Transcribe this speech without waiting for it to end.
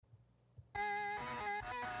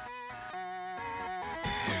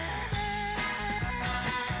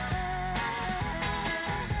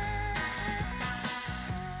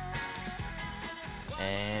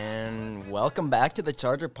Welcome back to the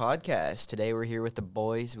Charger Podcast. Today we're here with the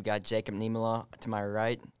boys. We got Jacob Niemela to my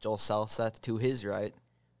right, Joel Selseth to his right,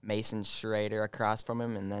 Mason Schrader across from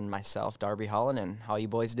him, and then myself, Darby Holland. How you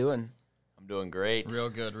boys doing? I'm doing great. Real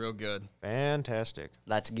good, real good. Fantastic.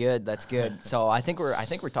 That's good. So I think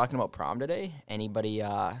we're talking about prom today. Anybody?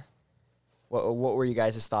 What were you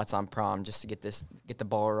guys' thoughts on prom? Just to get the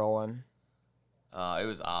ball rolling. It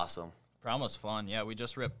was awesome. Prom was fun. Yeah, we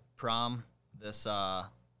just ripped prom this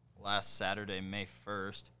last Saturday, May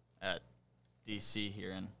 1st, at DC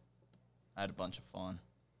here, and I had a bunch of fun.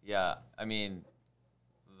 Yeah, I mean,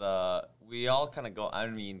 we all kind of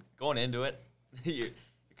going into it, you're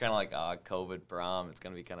kind of like, COVID prom, it's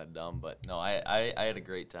going to be kind of dumb. But no, I had a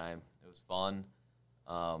great time. It was fun.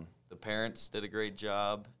 The parents did a great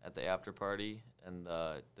job at the after party, and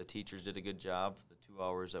the teachers did a good job for the 2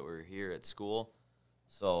 hours that we were here at school.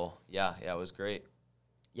 So, yeah, it was great.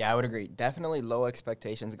 Yeah, I would agree. Definitely low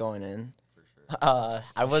expectations going in. For sure.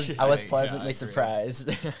 I was pleasantly I surprised.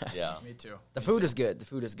 Yeah. Me too. The food is good. The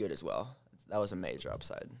food is good as well. That was a major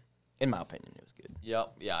upside. In my opinion, it was good.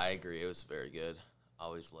 Yep. Yeah, I agree. It was very good.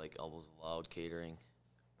 Always like Elbows Loud catering.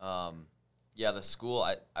 Yeah, the school,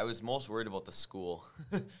 I was most worried about the school.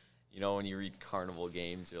 When you read carnival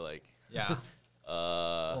games, you're like, Yeah.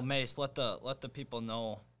 Well, Mace, let the people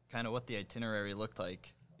know kind of what the itinerary looked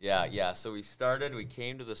like. Yeah. So we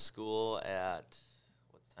came to the school at,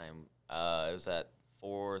 what time? It was at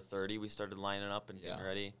 4:30. We started lining up and getting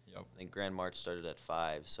ready. Yep. I think Grand March started at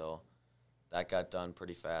 5, so that got done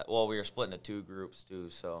pretty fast. Well, we were split into 2 groups, too,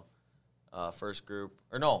 so first group,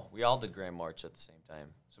 we all did Grand March at the same time.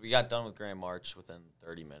 So we got done with Grand March within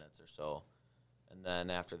 30 minutes or so. And then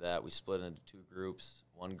after that, we split into 2 groups.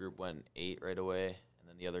 One group went 8 right away, and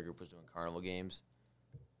then the other group was doing carnival games,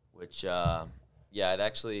 which,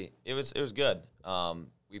 it was good.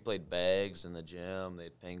 We played bags in the gym. They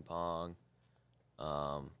had ping pong,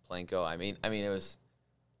 Plinko. I mean, it was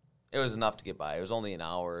enough to get by. It was only an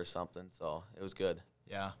hour or something, so it was good.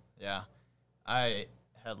 Yeah. I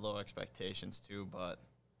had low expectations too, but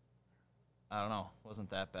I don't know. It wasn't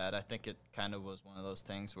that bad. I think it kind of was one of those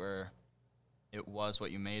things where it was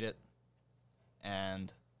what you made it,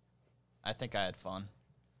 and I think I had fun.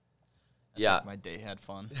 I think my day had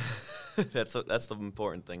fun. That's the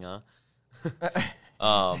important thing, huh?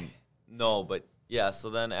 No, but yeah, so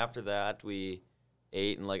then after that we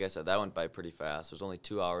ate, and like I said, that went by pretty fast. There's only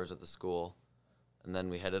 2 hours at the school, and then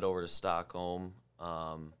we headed over to Stockholm,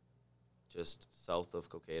 just south of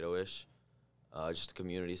Cokato-ish, just a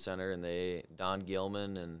community center, and Don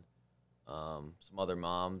Gilman and some other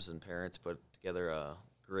moms and parents put together a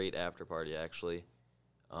great after party, actually.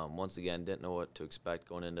 Once again, didn't know what to expect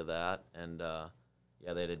going into that, and they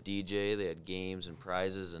had a DJ, they had games and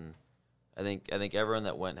prizes, and I think everyone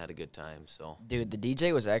that went had a good time. So, Dude, the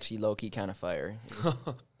DJ was actually low-key kind of fire.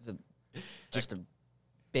 Just a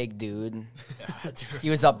big dude. He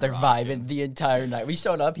was up there vibing the entire night. We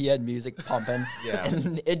showed up, he had music pumping,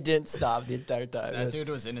 and it didn't stop the entire time. That dude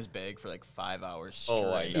was in his bag for like 5 hours straight.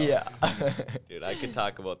 Oh, I know. Yeah. Dude, I could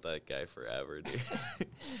talk about that guy forever, dude.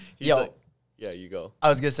 Yeah, you go. I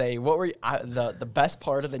was going to say, what were the best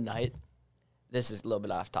part of the night? This is a little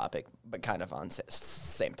bit off topic, but kind of on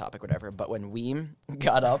same topic, whatever. But when Weem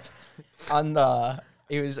got up on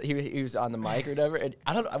he was on the mic or whatever. And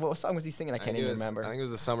I don't know what song was he singing. I can't even remember. I think it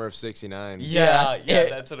was the summer of '69. Yeah,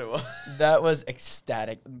 That's what it was. That was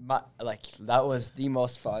ecstatic. That was the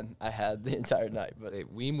most fun I had the entire night. But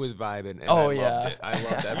Weem was vibing, and Oh, I yeah. loved it. I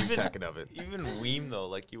loved every second of it. Even Weem, though,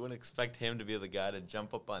 like, you wouldn't expect him to be the guy to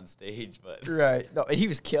jump up on stage, but... right, no, and he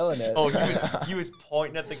was killing it. Oh, he was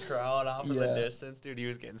pointing at the crowd off in the Yeah. distance, dude. He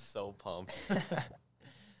was getting so pumped.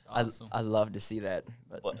 It's awesome. I love to see that.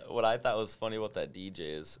 But What I thought was funny about that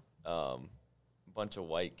DJ is a bunch of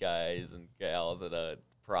white guys and gals at a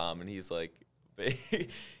prom, and he's like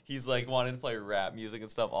wanting to play rap music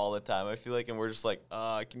and stuff all the time. I feel like, and we're just like,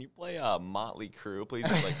 can you play Motley Crue, please?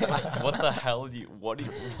 It's like, what the hell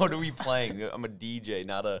what are we playing? I'm a DJ,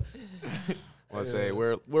 not a. Let's say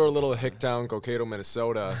we're a little hick town, Cokato,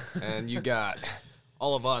 Minnesota, and you got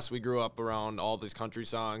all of us. We grew up around all these country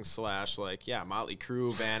songs / Motley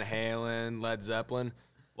Crue, Van Halen, Led Zeppelin.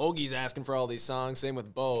 Logie's asking for all these songs, same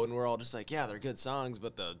with Bo, and we're all just like, yeah, they're good songs,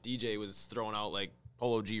 but the DJ was throwing out like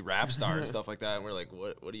Polo G Rap Star and stuff like that, and we're like,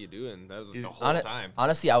 what are you doing? That was the whole time.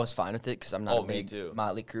 Honestly, I was fine with it because I'm not a me big too.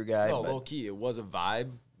 Motley Crue guy. No, but low key, it was a vibe,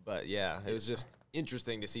 but yeah, it was just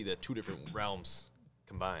interesting to see the 2 different realms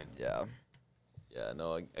combined. yeah. Yeah,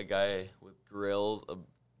 no, a guy with grills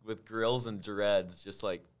and dreads just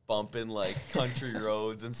like bumping like country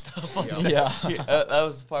roads and stuff like that. Yeah. That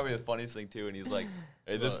was probably the funniest thing too. And he's like,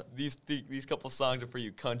 "Hey, these couple songs are for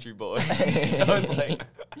you country boys." So I was like,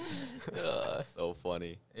 so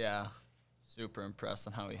funny. Yeah. Super impressed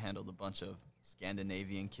on how he handled a bunch of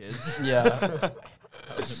Scandinavian kids. Yeah.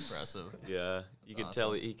 That was impressive. Yeah, you could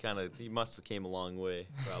tell he must have came a long way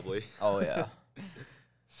probably. Oh yeah.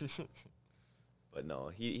 But no,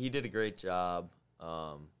 he did a great job.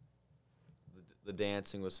 The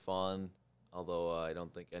dancing was fun, although I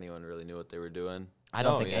don't think anyone really knew what they were doing. I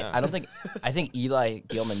don't Oh, think. yeah. I think Eli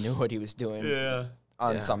Gilman knew what he was doing.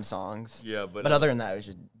 On Yeah. some songs. Yeah, But other than that, it was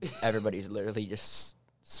just everybody's literally just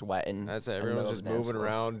sweating. That's it. in the Everyone's middle just of the dance moving floor.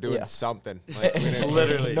 around doing Yeah. something. Like, we didn't-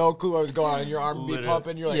 Literally. no clue what was going on. And your arm would be Literally.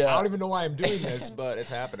 pumping. You're like, Yeah. I don't even know why I'm doing this, but it's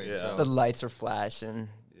happening. Yeah. So. The lights were flashing.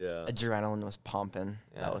 Yeah, Adrenaline was pumping.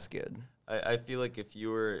 Yeah. That was good. I feel like if you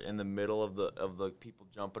were in the middle of the people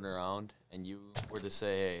jumping around and you were to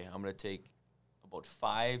say, "Hey, I'm gonna take about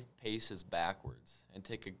 5 paces backwards and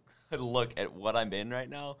take a look at what I'm in right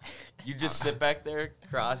now," you just sit back there,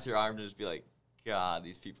 cross your arms, and just be like, "God,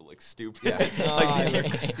 these people look stupid. Yeah.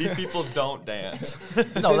 Like these people don't dance."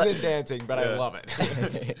 This No, that- isn't dancing, but I Yeah. love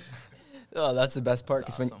it. Oh, that's the best part.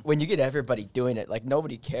 That's Because awesome. when you get everybody doing it, like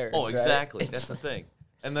nobody cares. Oh, right? exactly. It's- That's the thing.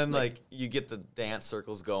 And then like you get the dance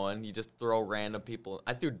circles going. You just throw random people.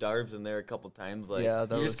 I threw Darbs in there a couple times. Like Yeah,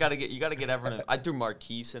 that you was- just gotta get everyone. I threw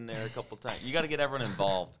Marquise in there a couple times. You gotta get everyone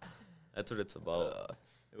involved. That's what it's about.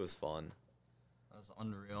 It was fun. That was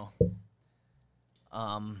unreal.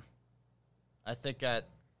 I think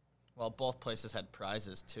both places had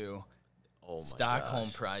prizes too. Oh my Stockholm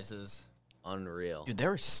gosh. prizes. Unreal. Dude, they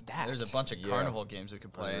were stacked. There's a bunch of Yeah. carnival games we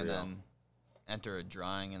could play Unreal. and then enter a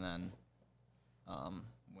drawing and then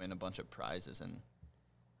win a bunch of prizes. And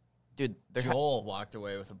Dude, they're Joel walked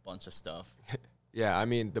away with a bunch of stuff. Yeah, I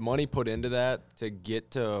mean, the money put into that to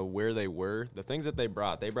get to where they were, the things that they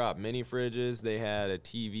brought mini fridges, they had a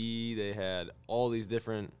TV, they had all these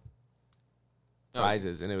different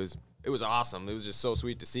prizes, and it was awesome. It was just so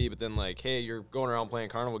sweet to see. But then, like, hey, you're going around playing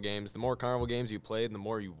carnival games. The more carnival games you played, and the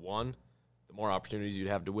more you won, the more opportunities you'd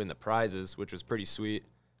have to win the prizes, which was pretty sweet.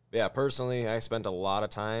 But yeah, personally, I spent a lot of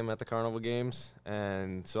time at the carnival games,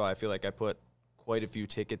 and so I feel like I put quite a few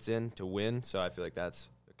tickets in to win. So I feel like that's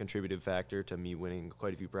a contributive factor to me winning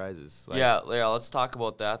quite a few prizes. Like, yeah. Let's talk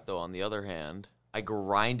about that though. On the other hand, I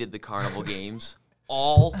grinded the carnival games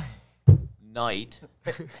all night.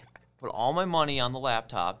 Put all my money on the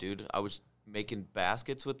laptop, dude. I was making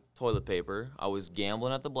baskets with toilet paper. I was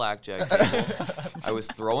gambling at the blackjack table. I was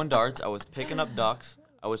throwing darts. I was picking up ducks.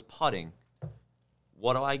 I was putting.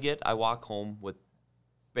 What do I get? I walk home with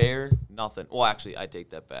bare nothing. Well, actually, I take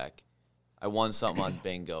that back. I won something on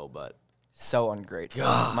bingo, but so ungrateful.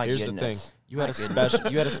 God, My here's goodness. the thing: you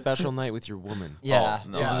had a special night with your woman. Yeah. Oh,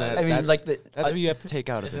 no, Isn't that, I mean, that's, like the that's what you have to take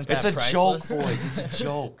out of this. Isn't it's that a joke, priceless? boys. It's a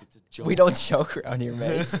joke. It's a joke. we don't joke around here,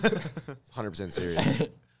 mates. It's 100% serious.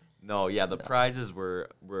 No, yeah, the prizes were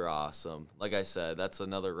awesome. Like I said, that's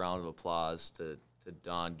another round of applause to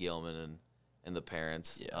Don Gilman and the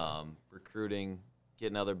parents. Yeah. Recruiting,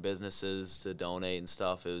 getting other businesses to donate and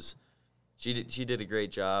stuff. She did a great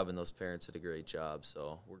job, and those parents did a great job.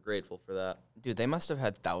 So we're grateful for that. Dude, they must have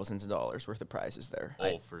had thousands of dollars worth of prizes there.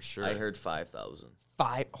 Oh, for sure. I heard 5,000.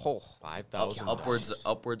 $5,000.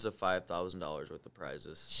 Upwards of $5,000 worth of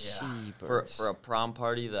prizes Jeepers. for a prom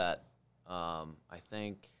party that I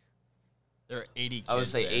think There are 80 kids I would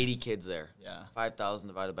say there. 80 kids there. Yeah. 5,000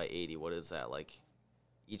 divided by 80. What is that? Like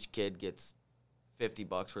each kid gets $50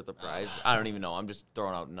 worth of prize. I don't even know. I'm just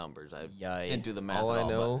throwing out numbers. I Yikes. didn't do the math. All at I all,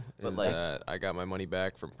 know but is like that I got my money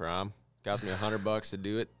back from prom. Cost me $100 to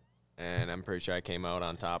do it, and I'm pretty sure I came out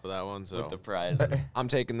on top of that one. So with the prizes. I'm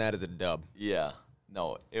taking that as a dub. Yeah.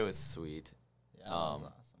 No, it was sweet. Yeah, that was Um,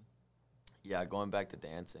 awesome. Yeah, going back to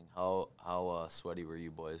dancing. How sweaty were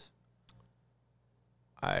you boys?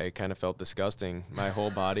 I kind of felt disgusting. My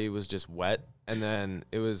whole body was just wet, and then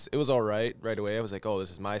it was all right away. I was like, oh,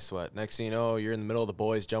 this is my sweat. Next thing you know, you're in the middle of the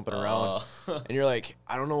boys jumping around, and you're like,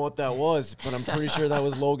 I don't know what that was, but I'm pretty sure that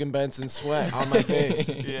was Logan Benson's sweat on my face.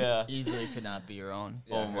 Yeah. Easily could not be your own.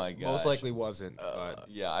 Oh my gosh. Most likely wasn't, but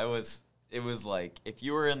Yeah, it was like if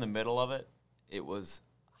you were in the middle of it, it was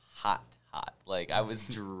hot. Like I was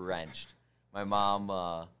drenched. My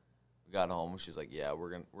mom got home. She's like, "Yeah, we're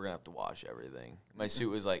gonna have to wash everything." My suit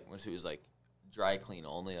was like dry clean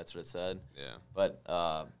only. That's what it said. yeah. But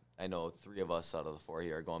I know 3 of us out of the 4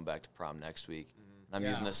 here are going back to prom next week. And I'm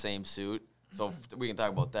using the same suit, so we can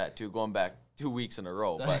talk about that too. Going back 2 weeks in a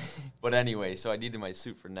row. But anyway, so I needed my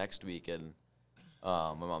suit for next week, and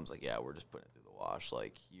my mom's like, "Yeah, we're just putting it through the wash.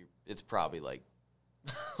 Like it's probably like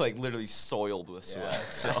like literally soiled with sweat.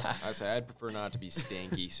 So I say I'd prefer not to be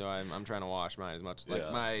stinky, so I'm trying to wash mine as much.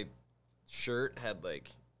 Like my shirt had like,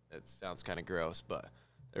 it sounds kind of gross, but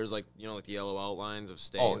there's like, you know, like the yellow outlines of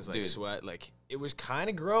stains, like dude. sweat. Like it was kind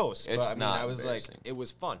of gross. It's but, I mean, not I was like, embarrassing. it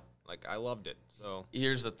was fun. Like I loved it. So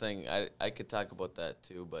here's the thing. I could talk about that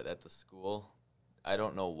too, but at the school, I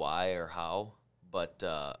don't know why or how, but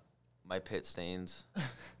my pit stains.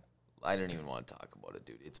 I don't even want to talk about it,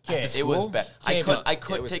 dude. It's At bad. the It was school? bad. Okay, but I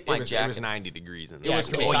couldn't take my it jacket. was 90 degrees in It there. was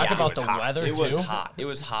Can we cold. talk Yeah, about it the was hot. weather It was too? hot. It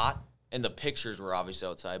was hot, and the pictures were obviously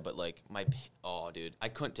outside. But like dude, I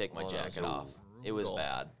couldn't take my jacket off. It was brutal.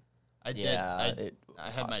 bad. I did. Yeah, I it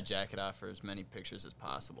was had hot. my jacket off for as many pictures as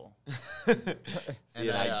possible. See, And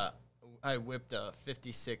and I whipped a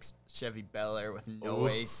 56 Chevy Bel Air with no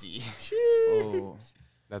AC. Oh,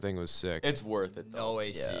 That thing was sick. it's worth it though. No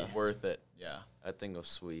AC. Yeah. Worth it. Yeah. That thing was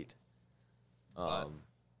sweet. But-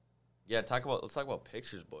 Yeah, let's talk about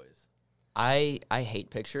pictures, boys. I hate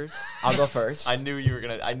pictures. I'll go first. I knew you were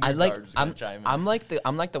gonna. I knew I like Darb was gonna chime in. I'm like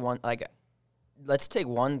the one like. Let's take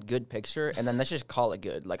one good picture and then let's just call it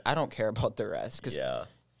good. Like I don't care about the rest because yeah.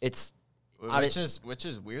 it's. Which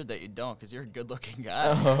is weird that you don't, because you're a good-looking guy.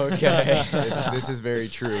 Okay. this is very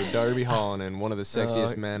true. Darby Hallinan, one of the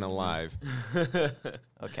sexiest men alive.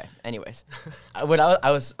 Okay. Anyways, when I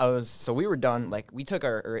was so we were done. Like we took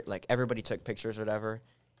like everybody took pictures, or whatever,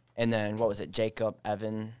 and then what was it? Jacob,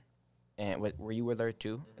 Evan, and were you there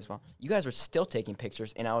too as well? You guys were still taking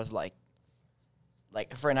pictures, and I was like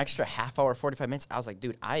for an extra half hour, 45 minutes, I was like,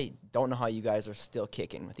 dude, I don't know how you guys are still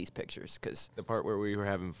kicking with these pictures, because The part where we were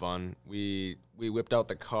having fun, we whipped out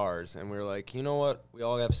the cars and we were like, you know what? We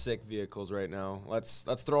all have sick vehicles right now. Let's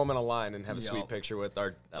throw them in a line and have a sweet Yup. picture with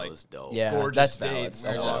our That was dope. Yeah, gorgeous that's valid. dates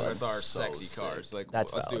That's along valid. with our So sexy sick. cars. Like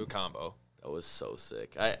That's let's do a valid. combo. That was so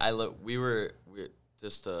sick. We were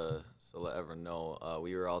just to let everyone know,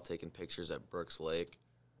 we were all taking pictures at Brooks Lake,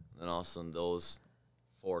 and then all of a sudden those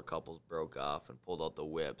 4 couples broke off and pulled out the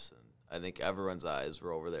whips, and I think everyone's eyes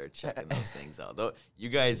were over there checking those things out. Though you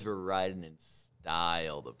guys were riding in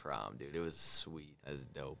style the prom, dude. It was sweet. That was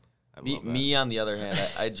dope. I Me, love that. me on the other hand,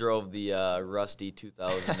 I drove the rusty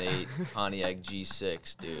 2008 Pontiac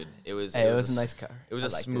G6, dude. It was hey, it was a nice car. It was I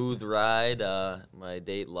a liked smooth ride. My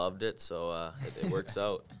date loved it, so it works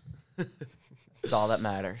out. It's all that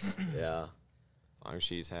matters. Yeah, As long as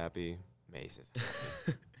she's happy, Mace is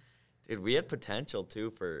happy. dude, we had potential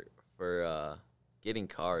too for getting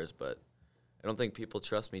cars, but I don't think people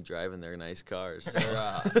trust me driving their nice cars. Or,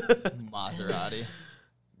 Maserati.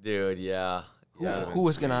 Dude, yeah. Yeah. Who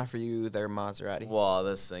was gonna offer you their Maserati? Well,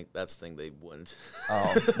 that's the thing they wouldn't.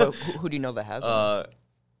 Oh, but who do you know that has one?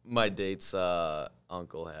 My date's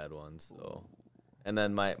uncle had one, so, and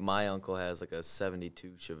then my uncle has like a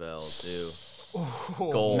 '72 Chevelle too.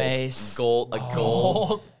 Gold, Mace. gold, a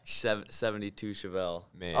gold 72 Chevelle.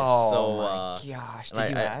 Mace. Oh so, my gosh! And Did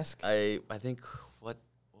you ask? I think what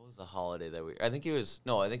was the holiday that I think it was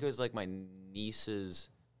like my niece's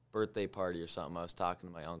birthday party or something. I was talking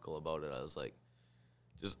to my uncle about it. I was like,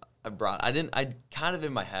 I kind of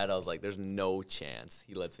in my head, I was like, there's no chance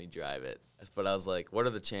he lets me drive it. But I was like, what are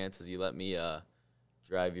the chances you let me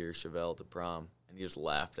drive your Chevelle to prom? And he just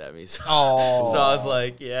laughed at me. So, Oh. so I was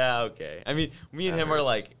like, yeah, okay. I mean, me and That him are hurts.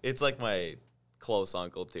 like, it's like my close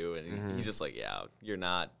uncle too, and he's just like, yeah, you're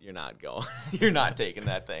not going, you're not taking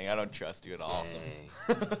that thing. I don't trust you at all. So.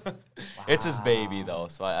 It's his baby though,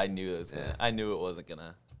 so I knew it was gonna. Yeah. I knew it wasn't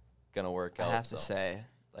gonna work I out. have to say,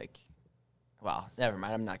 like, well, never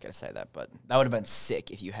mind. I'm not gonna say that, but that would have been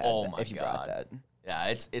sick if you had. Oh that, my if you brought God. that.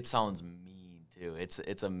 Yeah, it sounds mean too.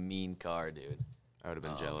 It's a mean car, dude. I would have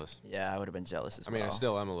been jealous. Yeah, I would have been jealous as I mean, well. I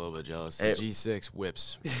still am a little bit jealous. The Hey. G6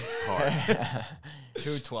 whips hard.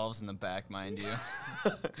 2 12s in the back, mind you.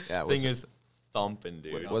 Yeah, Thing is thumping,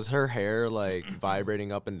 dude. was her hair like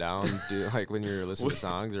vibrating up and down, like when you were listening to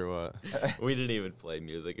songs, or what? We didn't even play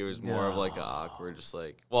music. It was more of like a awkward, just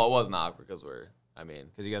like. Well, it wasn't awkward because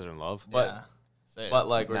Because you guys are in love. But- Yeah. Say it. but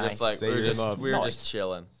like we're Nice. just like Say we were you're in just love. we were Nice. just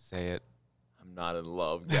chilling. Say it. I'm not in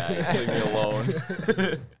love, guys. Leave me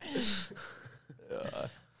alone.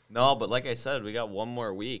 No, but like I said, we got one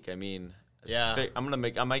more week. I mean, Yeah.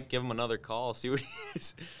 I might give him another call. See what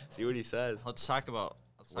he says. Let's talk about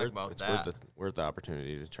It's that. worth the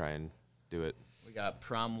opportunity to try and do it. We got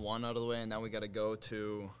prom 1 out of the way, and now we got to go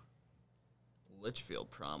to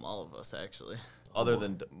Litchfield prom. All of us, actually. Other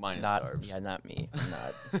than minus not, Darbs. yeah, not me. I'm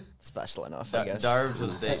not special enough, I guess.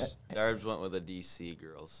 Darbs went with a DC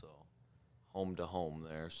girl, so home to home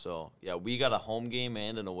there. So yeah, we got a home game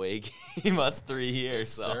and an away game us 3 years.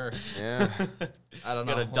 So Yeah. I don't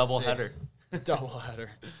know. got a We'll double see. header. Double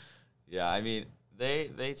header. Yeah, I mean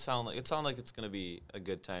They sound like it's gonna be a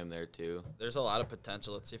good time there too. There's a lot of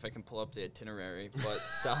potential. Let's see if I can pull up the itinerary. But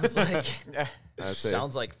sounds like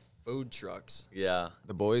sounds like food trucks. Yeah.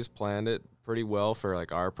 The boys planned it pretty well for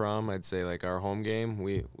like our prom. I'd say like our home game.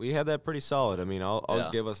 We had that pretty solid. I mean, I'll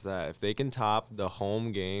give us that. If they can top the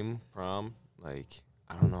home game prom, like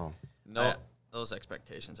I don't know. No, Those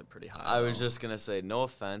expectations are pretty high. I was though. just gonna say no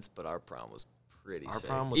offense, but our prom was pretty. Our sick.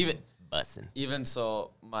 prom was bussin'. Even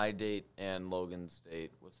so, my date and Logan's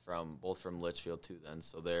date was both from Litchfield too. Then,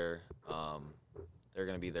 so they're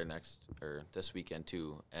gonna be there this weekend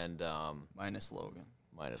too, and minus Logan.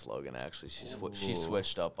 minus Logan actually. She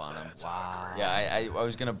switched up on him. Wow. Yeah, I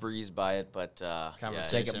was gonna breeze by it, but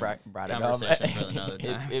Conversation, Jacob brought it up. conversation for another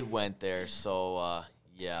time. it went there. So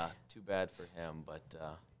yeah, too bad for him, but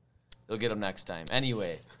he'll get him next time.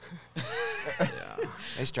 Anyway.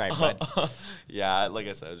 Nice try, bud. Yeah, like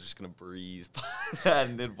I said, I was just gonna breeze by that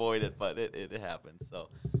and avoid it, but it happened. So,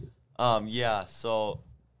 yeah. So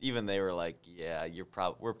even they were like, "Yeah,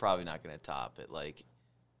 we're probably not gonna top it." Like,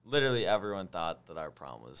 literally everyone thought that our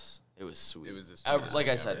prom was sweet. It was the sweetest like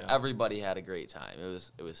I thing said, ever. everybody had a great time.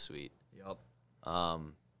 It was sweet. Yup.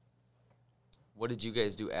 What did you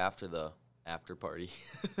guys do after the after party?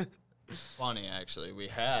 Funny, actually. We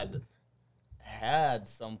had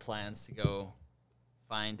some plans to go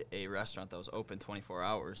find a restaurant that was open 24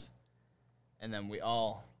 hours. And then we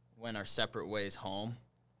all went our separate ways home.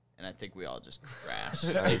 And I think we all just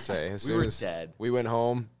crashed. I'd say as We soon were as dead. we went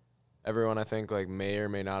home, everyone I think like may or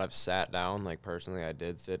may not have sat down. Like personally, I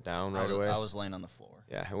did sit down right away. I was laying on the floor.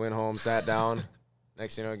 Yeah, I went home, sat down.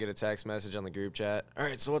 Next thing you know, I get a text message on the group chat. All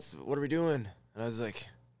right, so what are we doing? And I was like,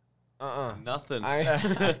 Nothing. I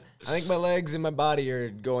think my legs and my body are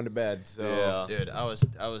going to bed. So Yeah. Dude, I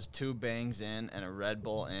was 2 bangs in and a Red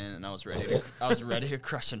Bull in, and I was ready to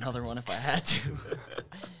crush another one if I had to.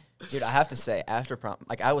 Dude, I have to say, after prom,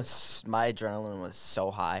 like my adrenaline was so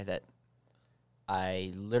high that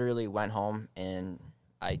I literally went home and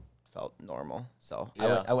I felt normal. So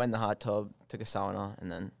Yeah. I went in the hot tub, took a sauna,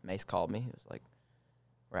 and then Mace called me. He was like,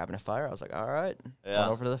 "We're having a fire." I was like, "All right." Yeah.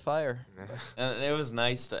 Went over to the fire. And it was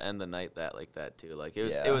nice to end the night like that too. Like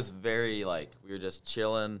it Yeah. was very like we were just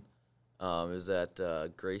chilling. It was at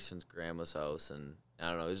Grayson's grandma's house, and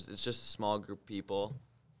I don't know. It's just a small group of people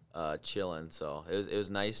chilling. So it was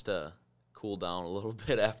nice to cool down a little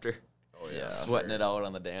bit after sweating it out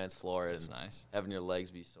on the dance floor That's and nice. having your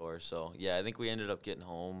legs be sore. So yeah, I think we ended up getting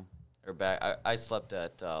home or back. I slept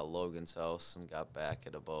at Logan's house and got back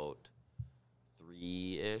at about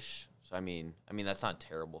 3-ish. So I mean that's not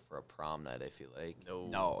terrible for a prom night. I feel like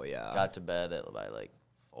No, yeah. got to bed by like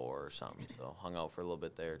 4 or something. So hung out for a little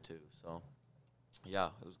bit there too. So yeah,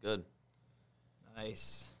 it was good.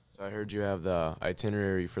 Nice. I heard you have the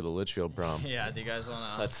itinerary for the Litchfield prom. Yeah, do you guys want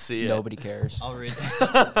to? Let's see it. Nobody cares. I'll read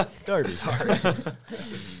Darby.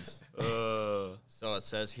 So it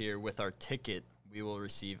says here, with our ticket, we will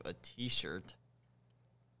receive a T-shirt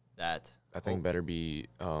that That thing better be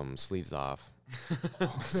sleeves off.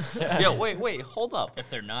 Yeah, wait, hold up. if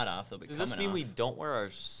they're not off, they'll be Does coming this mean off. we don't wear our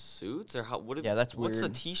suits or how? Yeah, that's What's the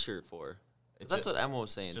weird. T-shirt for? 'Cause It's that's a- what Emma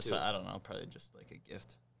was saying Just too. I don't know, probably just like a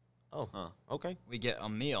gift. Oh, Huh. okay. We get a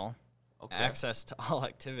meal, Okay. access to all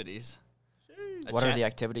activities. What are the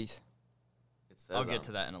activities? It says I'll get on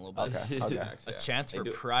to that in a little bit. Okay. Okay. A chance They for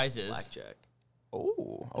do- prizes, blackjack.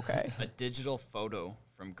 Oh, okay. a digital photo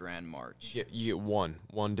from Grand March, You get one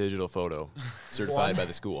digital photo certified by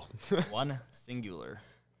the school. one singular.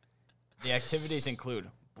 The activities include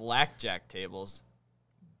blackjack tables,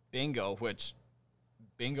 bingo, which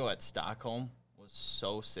bingo at Stockholm was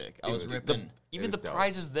so sick. I was ripping. Even was the dope.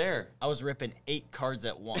 prize is there. I was ripping 8 cards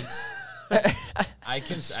at once. I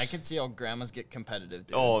can see how grandmas get competitive,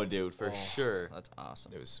 dude. Oh, dude, for Oh, sure. That's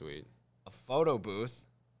awesome. It was sweet. A photo booth,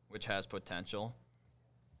 which has potential,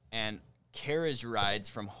 and carriage rides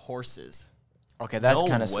from horses. Okay, that's No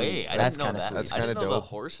kind of way. sweet. I That's didn't know kind of that. sweet. That's I didn't kinda know the dope.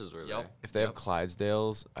 horses were there. If they have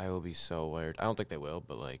Clydesdales, I will be so weird. I don't think they will,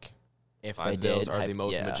 but like If they Clydesdales did, are the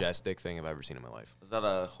most yeah. majestic thing I've ever seen in my life. Is that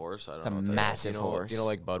a horse? I don't It's a know. what that is. massive You horse. know,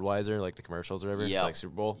 like Budweiser, like the commercials or whatever, Yep. like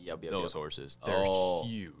Super Bowl. Yep, Those yep. horses, they're Oh,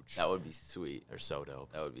 huge. That would be sweet. They're so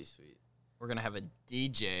dope. That would be sweet. We're gonna have a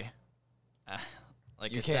DJ.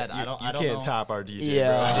 Like You I said, I don't can't know. top our DJ,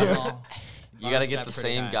 Yeah. I don't bro. know. You Bar gotta set get the pretty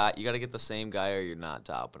same high. guy. You gotta get the same guy, or you're not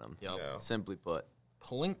topping him. Yep. Yeah. Simply put.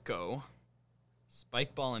 Plinko,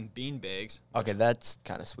 Spike ball and bean bags. Okay, that's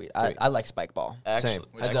kind of sweet. Wait. I like spike ball. Same.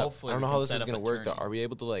 Which Heads up. hopefully I don't we know can how this set is up gonna a work though. tourney. Are we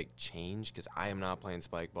able to like change? Because I am not playing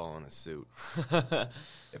spike ball in a suit.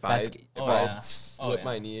 If That's- I slip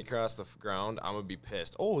my knee across the ground, I'm gonna be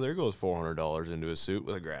pissed. Oh, there goes $400 into a suit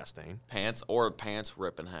with a grass stain. Pants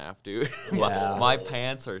rip in half, dude. Yeah. my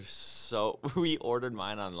pants are so. We ordered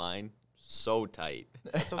mine online, so tight.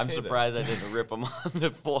 That's I'm okay, though. surprised I didn't rip them on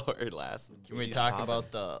the floor last. Can we just talk pop it.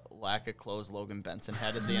 about the lack of clothes Logan Benson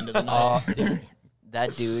had at the end of the night? Oh, dude,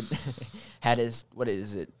 that dude had his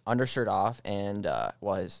undershirt off and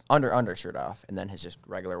was undershirt off, and then his just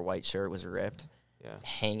regular white shirt was ripped, Yeah.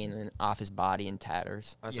 hanging off his body in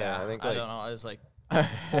tatters. I think like I don't know. It was like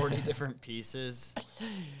 40 different pieces.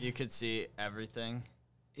 You could see everything.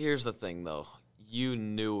 Here's the thing, though. You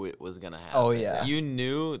knew it was gonna happen. Oh, yeah. You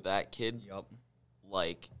knew that kid. Yup.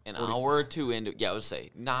 Like an hour or two into. Yeah, I would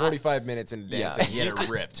say not 45 minutes into dancing, he had you it could-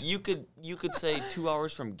 ripped. You could say 2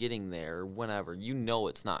 hours from getting there, or whenever. You know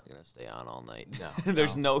it's not gonna stay on all night. No,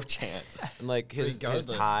 There's no chance. And like his Regardless.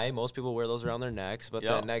 tie, most people wear those around their necks, but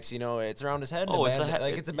Yeah. then next, it's around his head. Oh, it's a band- he-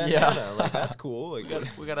 like it's a yeah. bandana. Like that's cool.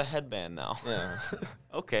 Like We got a headband now. yeah.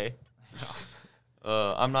 Okay.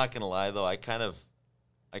 I'm not gonna lie though. I kind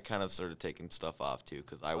of started taking stuff off too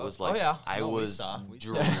because I was like, yeah. I No, we was saw. We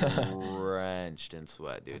saw. drenched in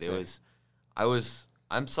sweat, dude. That's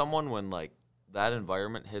I'm someone when like that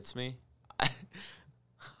environment hits me,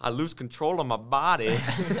 I lose control of my body.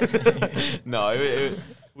 No,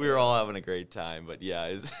 we were all having a great time, but yeah,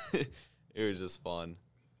 it was just fun.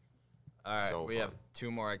 All right, So we fun. have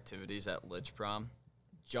 2 more activities at Lich Prom.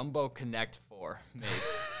 Jumbo Connect 4.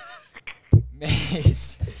 Mace.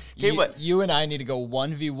 Mace. Okay, but- you and I need to go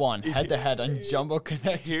 1v1 head-to-head on Jumbo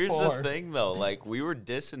Connect Here's 4. the thing, though. Like, we were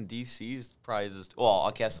dissing DC's prizes. Well,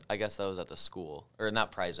 I guess that was at the school. Or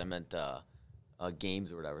not prize, I meant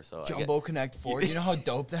games or whatever. So Jumbo Connect 4. Do you know how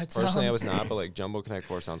dope that sounds? Personally, I was not, but like Jumbo Connect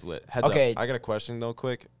 4 sounds lit. Heads Okay. up. I got a question though,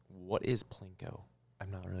 quick. What is Plinko?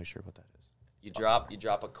 I'm not really sure what that is. you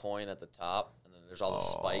drop a coin at the top, and then there's all the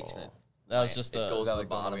spikes, and That was just it the, goes to the like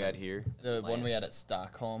the one bottom. we had here? the one we had at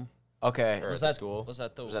Stockholm. Okay. Or Was at the that school? Was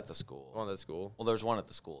that the? It was at the school. One at school. Well, there's one at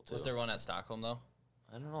the school too. Was there one at Stockholm though?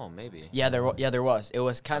 I don't know, maybe. Yeah, there was. It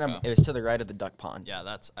was kind of. Okay. It was to the right of the duck pond.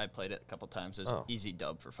 Yeah, I played it a couple times. It was Oh. easy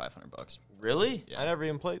dub for $500. Really? Yeah. I never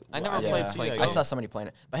even played. I never Yeah. played see, Plinko. I saw somebody playing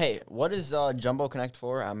it. But hey, what is Jumbo Connect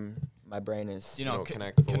for? My brain is. You know, know,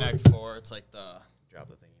 Connect 4. Connect 4. It's like the Drop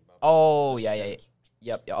the thingy. Oh yeah.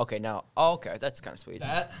 Yep. Yeah. Okay. Now. Oh, okay. That's kind of sweet.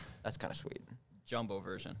 that That's kind of sweet. jumbo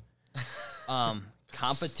version.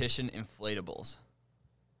 Competition inflatables.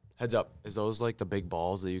 Heads up. Is those like the big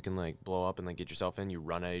balls that you can like blow up and like get yourself in? You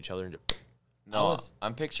run at each other and just No,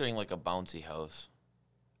 I'm picturing like a bouncy house.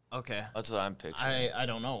 Okay. That's what I'm picturing. I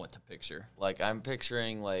don't know what to picture. Like I'm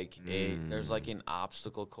picturing like there's like an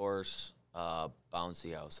obstacle course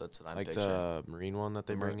bouncy house. That's what I'm like picturing. the marine one that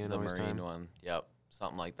they bring in the always marine time. one. Yep.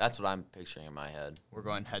 Something like that's what I'm picturing in my head. We're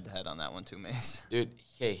going head to head on that one too, Mace. Dude,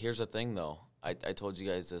 hey, here's the thing though. I told you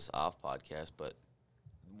guys this off podcast, but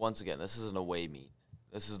once again, this is an away meet.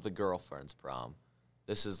 This is the girlfriend's prom.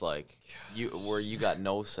 This is like where you got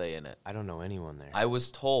no say in it. I don't know anyone there. I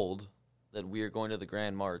was told that we are going to the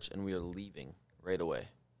Grand March and we are leaving right away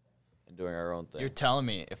and doing our own thing. You're telling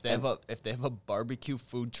me if they have a barbecue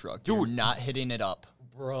food truck, you're not hitting it up.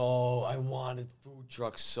 Bro, I wanted food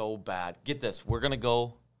trucks so bad. Get this, we're gonna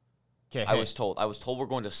go. Okay. I was told we're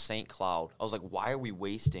going to St. Cloud. I was like, why are we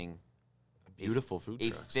wasting Beautiful food a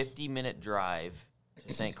trucks. 50-minute drive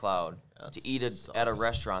to St. Cloud That to eat at a sucks.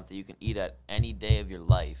 restaurant that you can eat at any day of your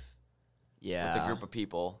life Yeah. with a group of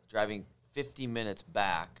people, driving 50 minutes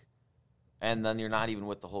back, and then you're not even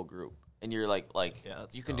with the whole group. And you're like Yeah,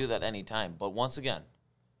 that's you can do that anytime. But once again,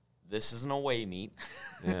 this is an away meet.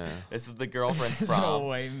 Yeah. This is the girlfriend's No prom.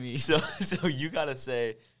 way, me. So you gotta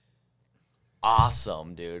say,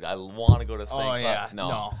 awesome, dude. I want to go to St. Oh, Cloud. yeah. No.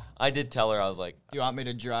 No. I did tell her, I was like, You want me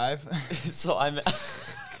to drive? so I'm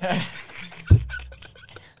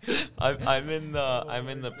I'm in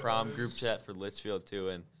the prom group chat for Litchfield too,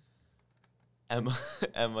 and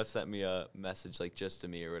Emma sent me a message like just to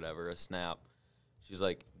me or whatever, a snap. She's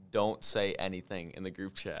like, "Don't say anything in the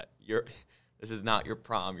group chat. This is not your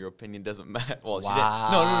prom. Your opinion doesn't matter." Well, she did.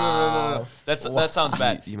 No. That sounds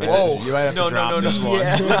bad. You might have to drop this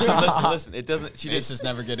one. Listen. It doesn't. She This just is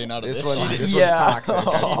never getting out of This this. one, shit. this Yeah. one's toxic.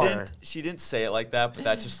 I swear. She didn't say it like that, but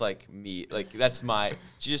that's just like me. Like that's my.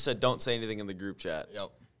 She just said, "Don't say anything in the group chat." Yep.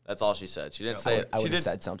 That's all she said. She didn't say it. I She would have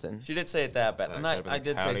didn't. said something. She didn't say it that bad. Sorry, And should've been I like,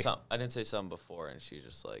 did say howdy. something. I didn't say something before, and she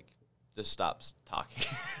just like just stops talking.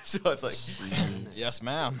 So it's like, Yes,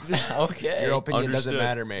 ma'am. Okay. Your opinion Understood. doesn't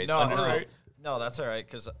matter, Mace. No, Understood. no, that's all right.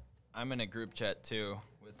 Because I'm in a group chat too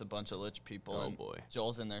with a bunch of Litch people. Oh, and boy.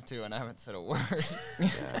 Joel's in there too, and I haven't said a word.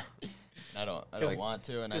 Yeah. And I don't want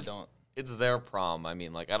to, and I don't. It's their prom. I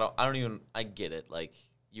mean, like, I get it. Like,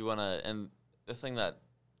 you want to, and the thing that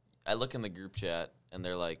I look in the group chat and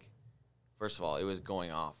they're like, first of all, it was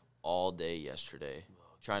going off all day yesterday,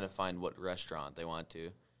 trying to find what restaurant they want to.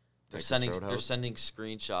 They're Texas sending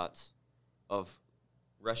screenshots of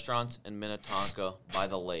restaurants in Minnetonka by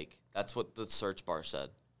the lake. That's what the search bar said.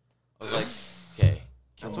 I was like, okay,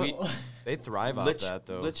 They thrive off that,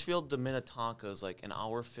 though. Litchfield to Minnetonka is like an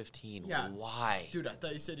hour 15. Yeah. Why? Dude, I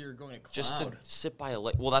thought you said you were going to Cloud. Just to sit by a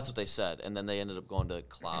lake. Well, that's what they said, and then they ended up going to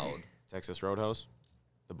Cloud. Texas Roadhouse,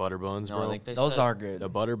 the butter buns, No, bro. I think they Those said, are good. The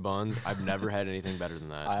butter buns, I've never had anything better than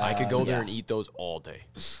that. I could go there yeah. and eat those all day.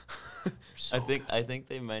 I think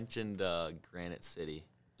they mentioned Granite City.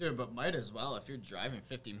 Dude, but might as well. If you're driving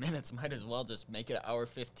 50 minutes, might as well just make it an hour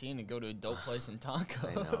 15 and go to a dope place in Tonka.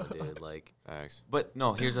 I know, dude. Like, Facts. but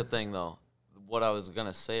no. Here's the thing, though. What I was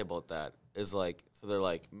gonna say about that is like, so they're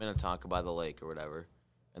like Minnetonka by the lake or whatever,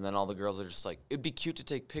 and then all the girls are just like, it'd be cute to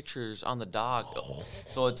take pictures on the dock.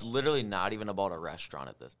 So it's literally not even about a restaurant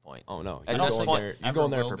at this point. Oh, no. At You're this going point, there, you're going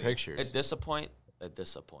there will for be. pictures. At this point, at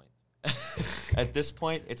this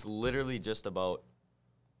point, it's literally just about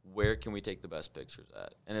where can we take the best pictures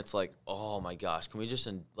at, and it's like, oh my gosh, can we just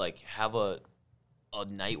have a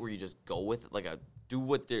night where you just go with it, like do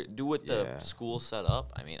what the Yeah. school set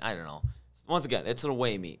up. I mean, I don't know. Once again, it's an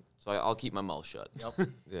away meet, so I'll keep my mouth shut. Yep.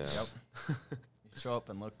 Yeah. Yep. You show up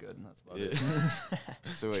and look good, and that's about it.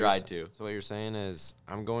 So what Tried you're, to. So what you're saying is,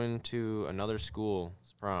 I'm going to another school's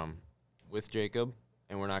prom with Jacob,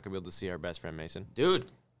 and we're not gonna be able to see our best friend Mason. Dude.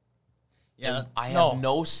 Yeah. And I have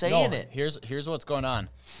no say in it. Here's what's going on.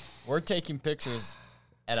 We're taking pictures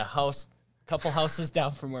at a house, couple houses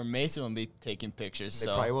down from where Mason will be taking pictures. They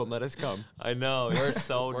So probably won't let us come. I know. It's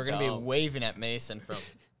so we're gonna be waving at Mason from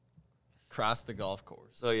across the golf course.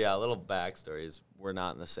 So yeah, a little backstory is we're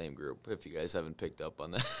not in the same group. If you guys haven't picked up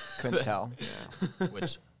on that, Couldn't tell.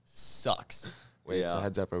 Which sucks. Wait, so Yeah.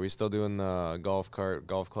 heads up, are we still doing the golf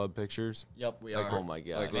club pictures? Yep, we Like, are. oh my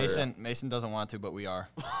god, like Mason doesn't want to, but we are.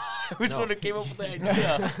 Who's the one who came up with the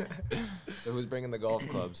idea? So who's bringing the golf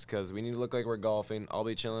clubs? Because we need to look like we're golfing. I'll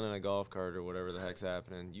be chilling in a golf cart or whatever the heck's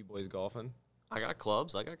happening. You boys golfing? I got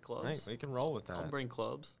clubs. Hey, we can roll with that. I'll bring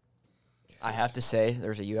clubs. I have to say,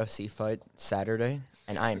 there's a UFC fight Saturday,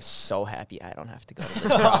 and I am so happy I don't have to go to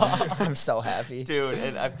this prom. I'm so happy. Dude,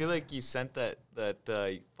 and I feel like you sent that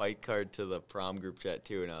fight card to the prom group chat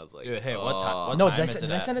too, and I was like, Dude, hey, what time- "Oh." what No, time did, is it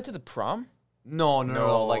did I at? send it to the prom? No,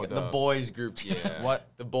 No, like the the- boys group chat. Yeah. What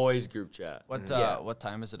The boys group chat. Yeah. what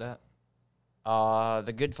time is it at?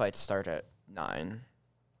 The good fights start at 9.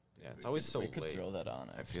 Yeah, it's always so we could late. throw that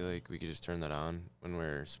on. I feel like we could just turn that on when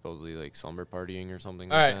we're supposedly like slumber partying or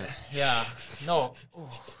something All like right. that. Yeah. No.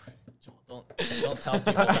 Joel, don't tell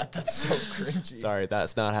people that. That's so cringy. Sorry,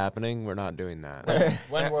 that's not happening. We're not doing that.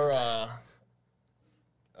 When we're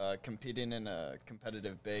competing in a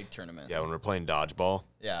competitive big tournament. Yeah, when we're playing dodgeball.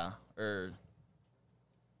 Yeah. Or.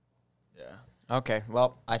 Yeah. Okay,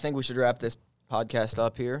 well, I think we should wrap this podcast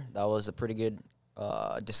up here. That was a pretty good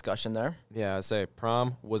discussion there. Yeah, I say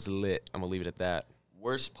prom was lit. I'm gonna leave it at that.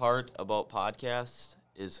 Worst part about podcasts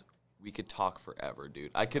is we could talk forever,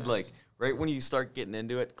 dude. I could right when you start getting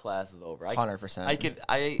into it, class is over.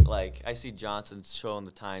 100%. I see Johnson showing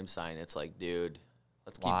the time sign. It's like, dude,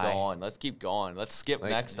 let's keep Why? going. Let's keep going. Let's skip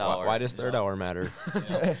Like, next why, hour. why does third hour matter?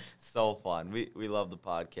 So fun. We love the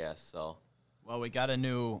podcast. So Well, we got a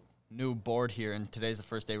new board here, and today's the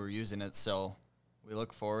first day we're using it, so we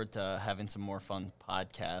look forward to having some more fun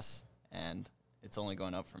podcasts, and it's only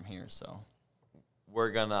going up from here. So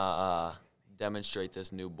we're gonna demonstrate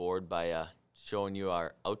this new board by showing you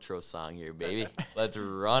our outro song here, baby. Let's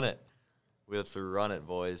run it. Let's run it,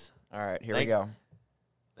 boys. All right, here we go.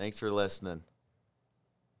 Thanks for listening.